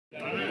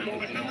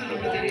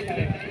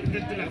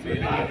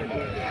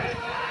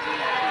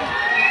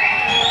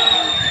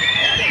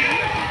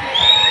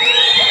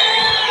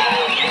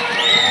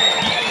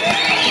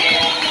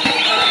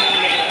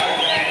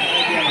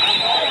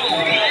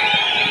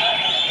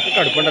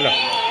കടുപ്പുണ്ടല്ലോ.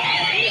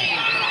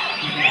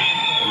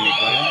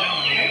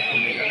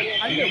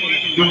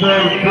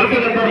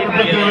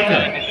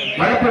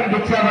 മലപ്പുറം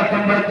ദിക്ഷാവ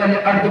കമ്പളക്കൽ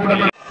അടുത്തുകൂടെ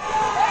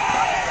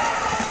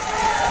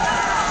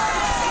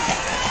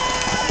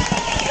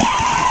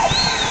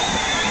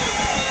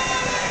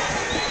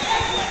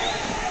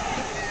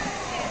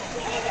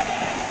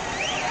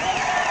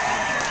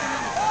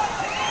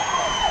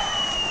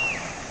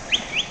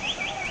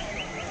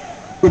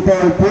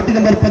ഇപ്പോൾ പോട്ടി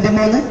number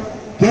 13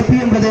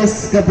 KPM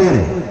brothers Kappur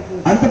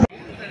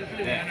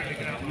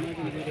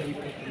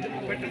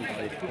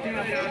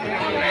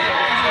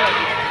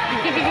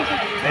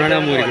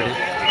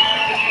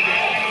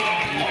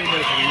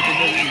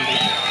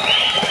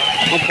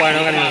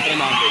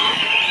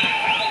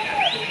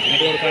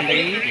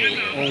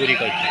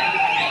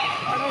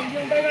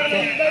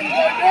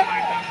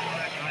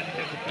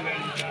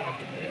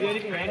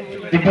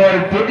ഇപ്പോൾ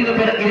പോട്ടി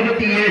number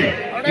 27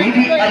 EV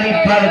Ali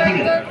Bharati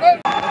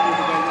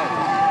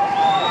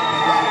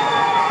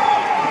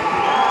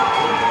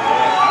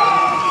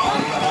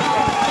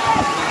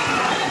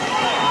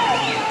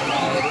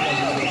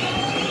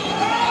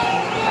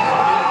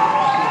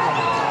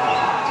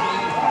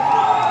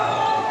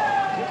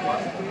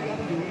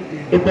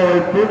ഇപ്പോൾ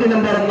പോട്ടി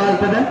നമ്പർ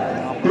 40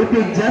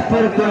 TP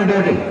ജാഫർ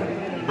കൊണ്ടോടി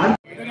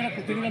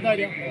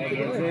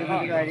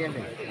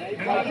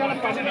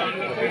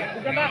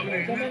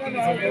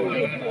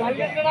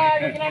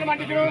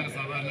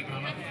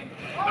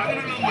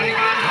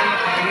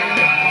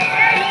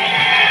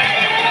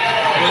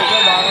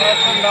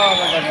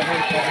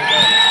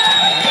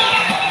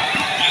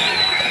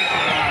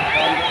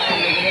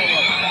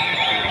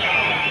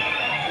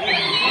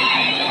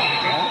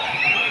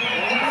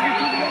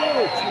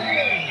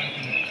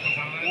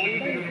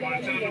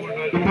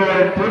ഇപ്പോൾ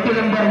പോട്ടി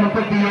നമ്പർ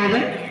 37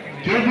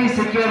 KB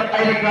സെക്യൂർ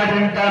അയലക്കാട്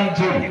രണ്ടാം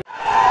ജോഡി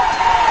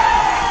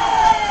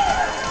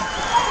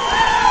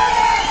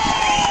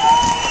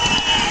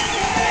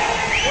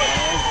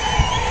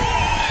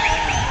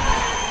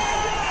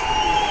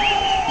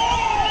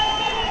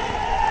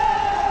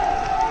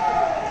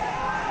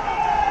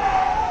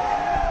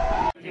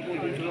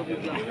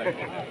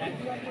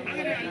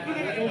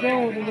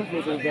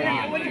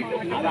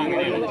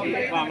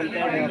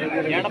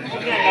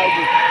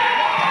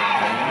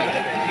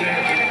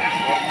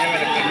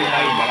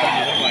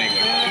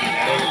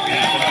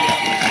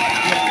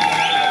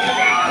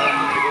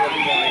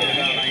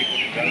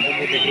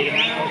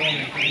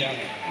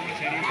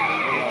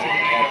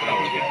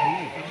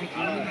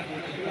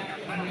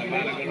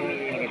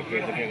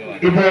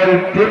ഇപ്പോൾ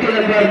പോട്ടി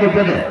നമ്പർ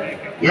 30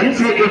 MC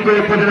ഇപ്പോൾ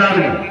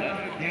 16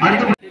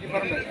 അടുത്ത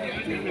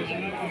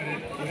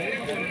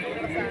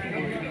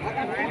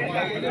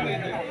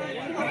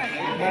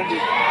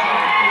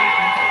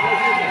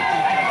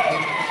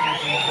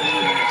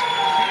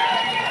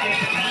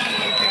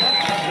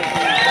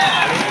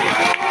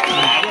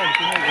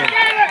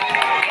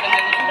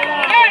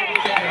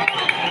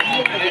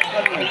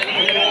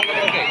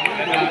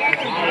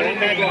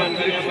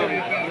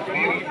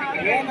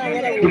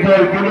ഇപ്പോൾ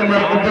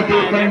നമ്പർ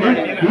 32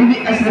 EV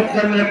അഷ്റഫ്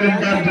കർമ്മ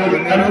രണ്ടാം ജോഡി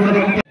അടുത്ത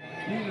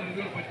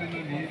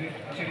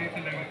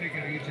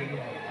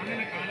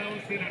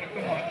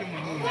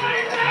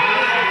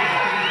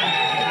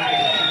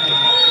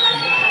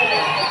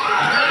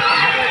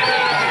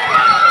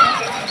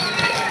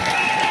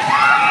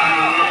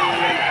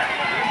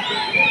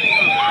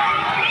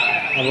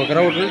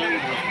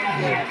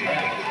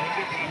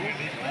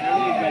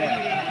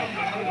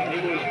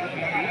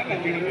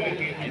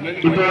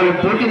ഇപ്പോൾ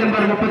പോട്ടി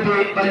നമ്പർ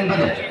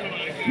 39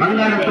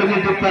 മങ്ങാട്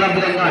തൊഴിലിട്ട്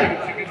പറമ്പിലങ്ങാൾ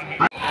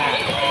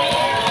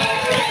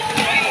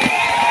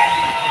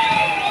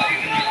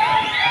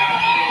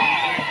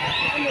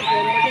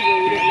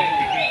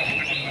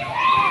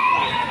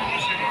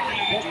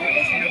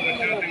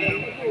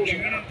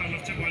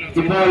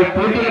ഇപ്പോൾ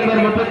പോട്ടി നമ്പർ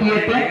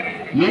 38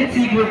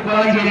 NC ഗ്രൂപ്പ്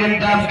വളാഞ്ചേരി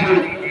രണ്ടാം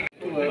ജോഡി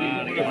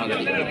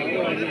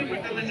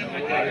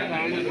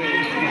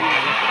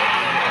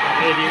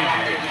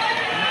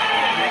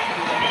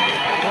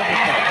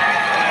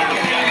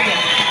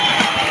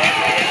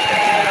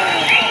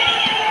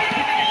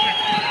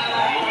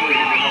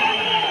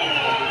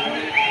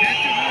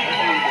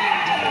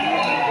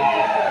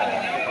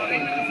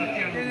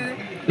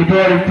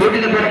ഇപ്പോൾ പോട്ടി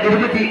നമ്പർ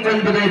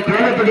 29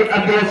 കോളപ്പടി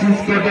അബ്ദുൽ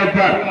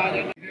കോട്ടയപ്പാർ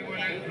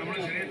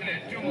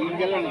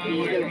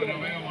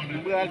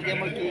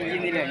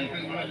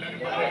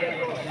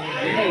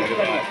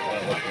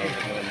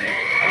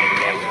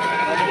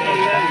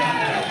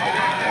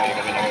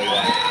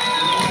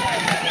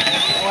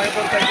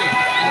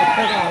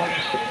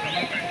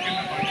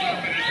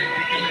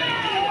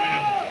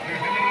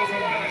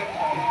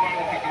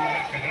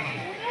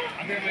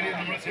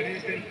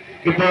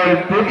ഇപ്പോൾ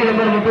പോട്ടി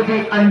നമ്പർ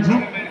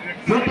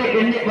 35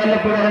 എണ്ണി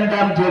വല്ലപ്പുഴ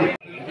രണ്ടാം ജോഡി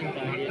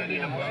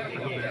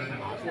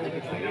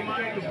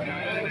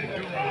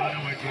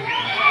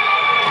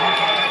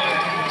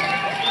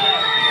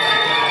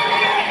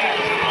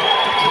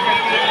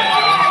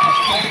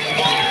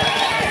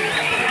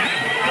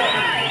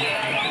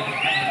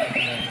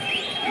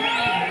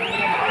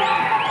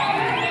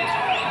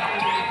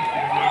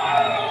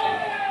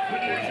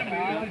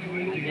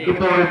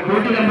ഇപ്പോൾ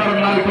കൂട്ടി നമ്പർ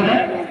 40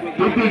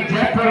 UP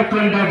ജാഫർ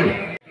കൊണ്ടോടി.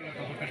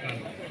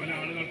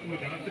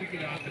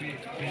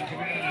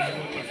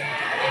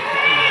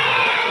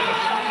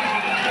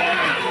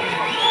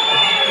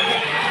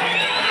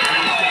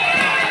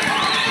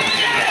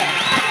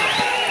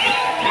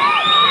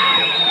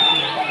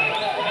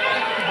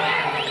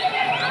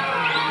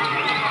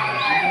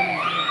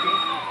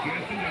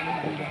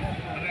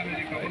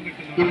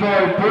 ഇപ്പോൾ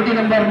കൂട്ടി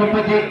നമ്പർ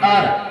 36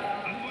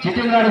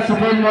 ചിറ്റങ്ങാട്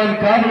സുബൈൽ മോൻ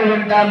കാബിൾ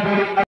രണ്ടാം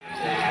ബോഡി.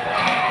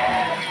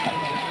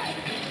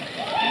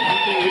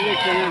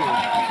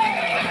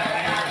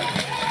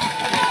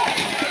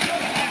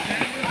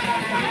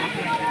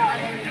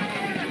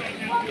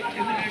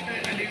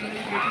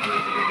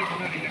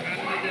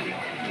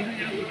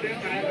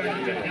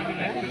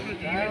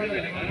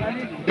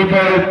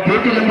 ഇപ്പോൾ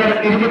കൂട്ടി നമ്പർ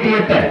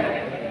 28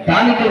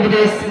 താനിക്ക്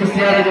ഉപദേശ്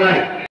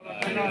മുസ്ലിയാരങ്ങാടി.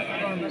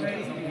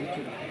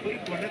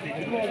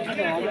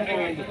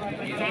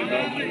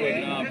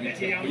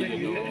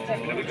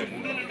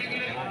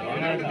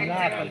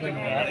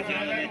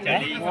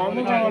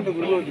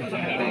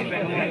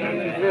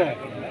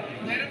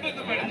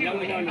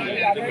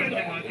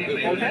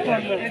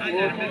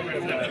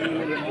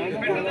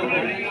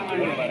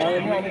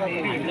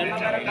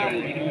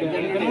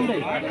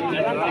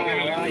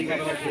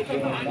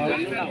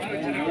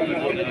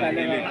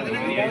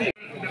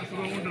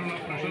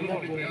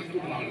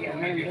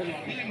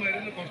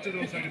 കുറച്ച്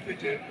ദിവസം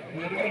അടുപ്പിച്ച്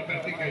മുറികൾ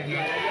പരത്തി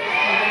കഴിഞ്ഞാൽ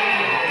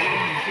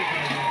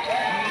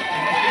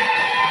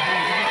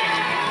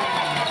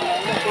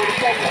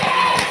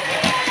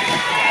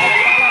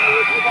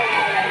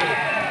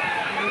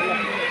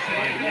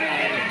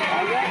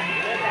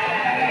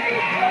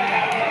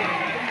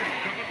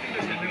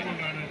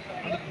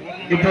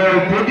ഇപ്പോൾ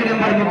കൂട്ടി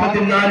നമ്പർ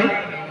 34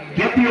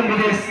 KP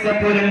ഉപദേശ്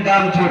കപ്പൂർ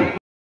രണ്ടാം ജോഡി.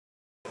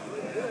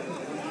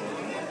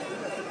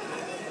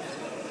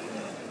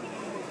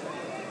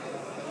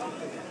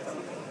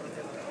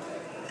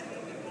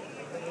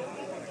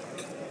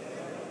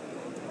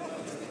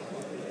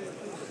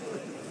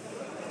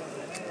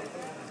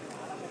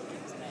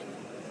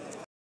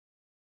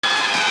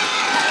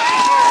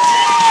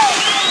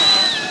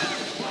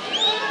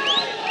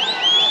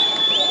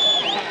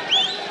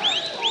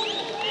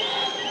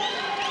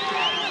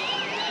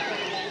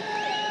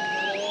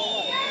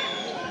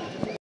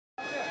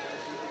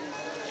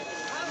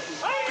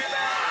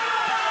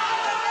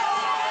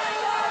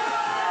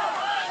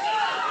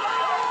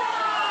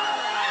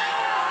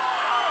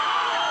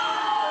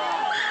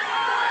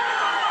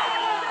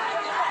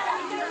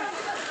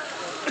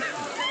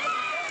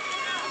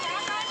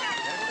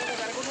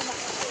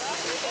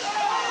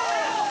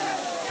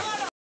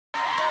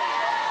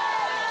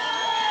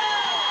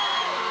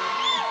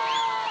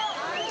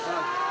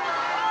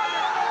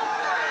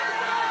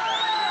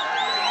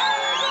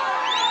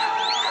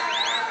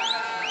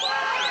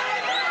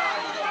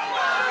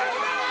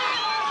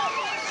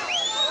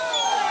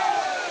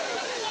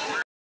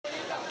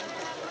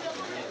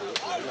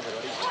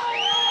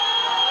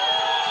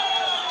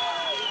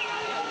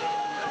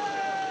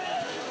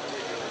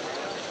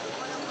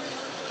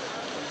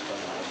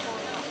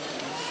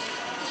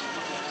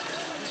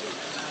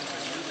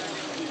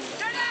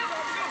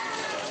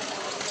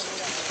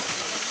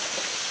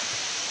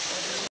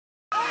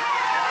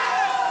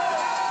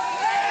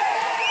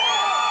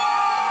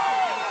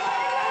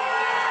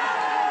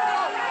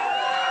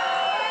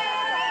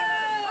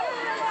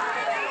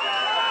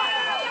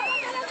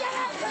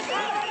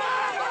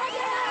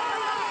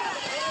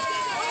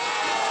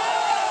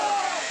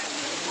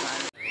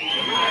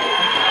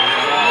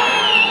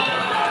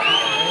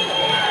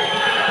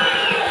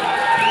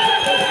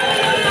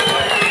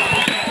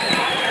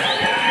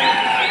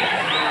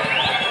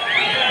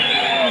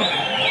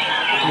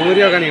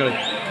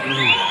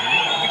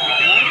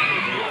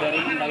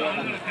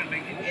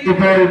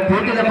 ഇപ്പോൾ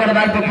കൂട്ടി നമ്പർ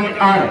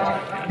 46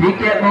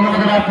 PK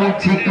മുഹമ്മദ് റാഫി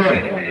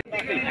ചീക്കോട്.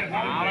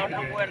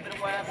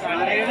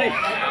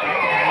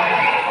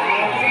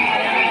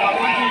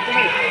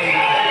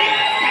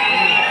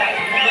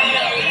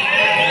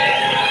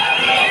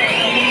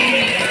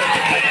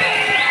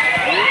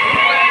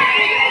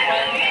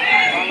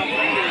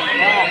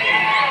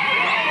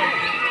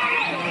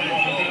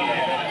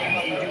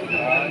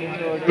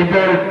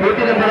 ഇപ്പോൾ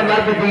കൂട്ടി നമ്പർ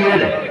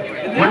 47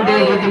 വണ്ടി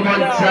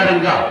യുദ്ധിമോൻ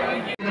സാരംഗ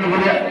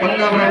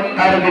ഒന്നാം റൗണ്ട്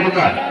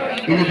ആരംഭിക്കുന്ന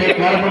ഇന്നത്തെ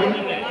കാലം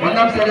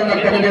ഒന്നാം സ്ഥാനം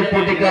നൽകുന്നതിന്റെ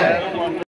പോട്ടിക്കാരൻ